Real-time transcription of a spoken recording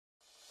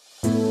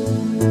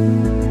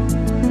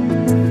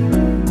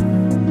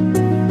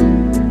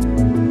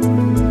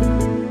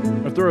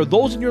are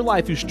those in your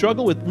life who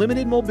struggle with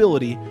limited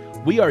mobility,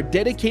 we are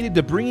dedicated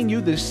to bringing you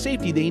the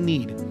safety they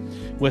need.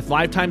 With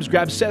Lifetime's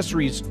Grab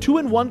Accessories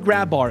 2-in-1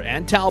 grab bar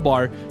and towel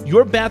bar,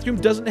 your bathroom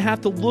doesn't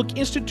have to look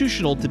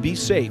institutional to be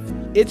safe.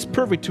 It's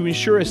perfect to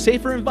ensure a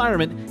safer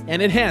environment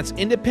and enhance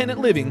independent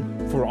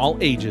living for all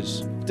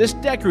ages. This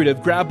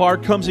decorative grab bar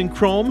comes in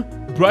chrome,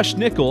 brushed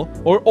nickel,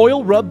 or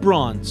oil rub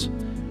bronze.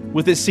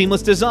 With its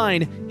seamless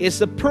design, it's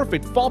the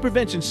perfect fall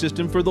prevention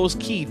system for those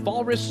key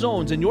fall risk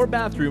zones in your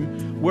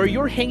bathroom where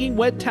your hanging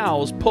wet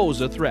towels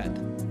pose a threat.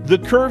 The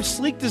curved,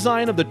 sleek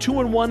design of the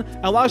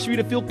 2-in-1 allows for you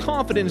to feel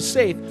confident and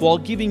safe while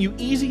giving you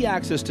easy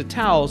access to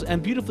towels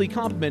and beautifully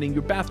complementing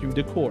your bathroom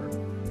decor.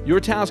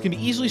 Your towels can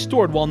be easily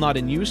stored while not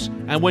in use,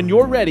 and when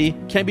you're ready,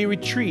 can be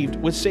retrieved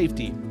with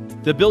safety.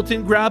 The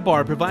built-in grab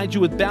bar provides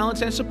you with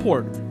balance and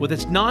support with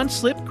its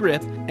non-slip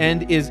grip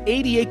and is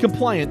ADA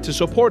compliant to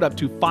support up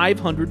to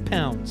 500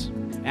 pounds.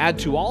 Add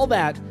to all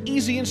that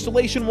easy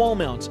installation wall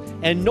mounts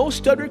and no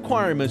stud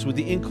requirements with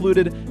the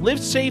included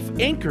lift-safe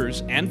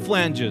anchors and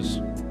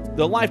flanges.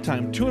 The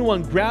Lifetime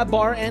 2-in-1 grab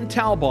bar and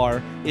towel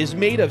bar is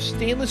made of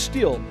stainless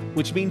steel,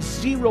 which means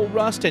zero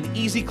rust and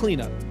easy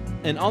cleanup.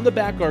 And on the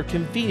back are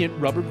convenient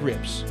rubber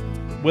grips.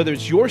 Whether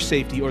it's your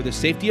safety or the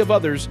safety of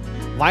others,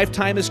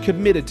 Lifetime is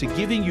committed to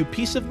giving you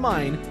peace of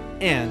mind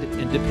and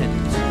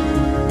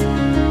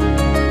independence.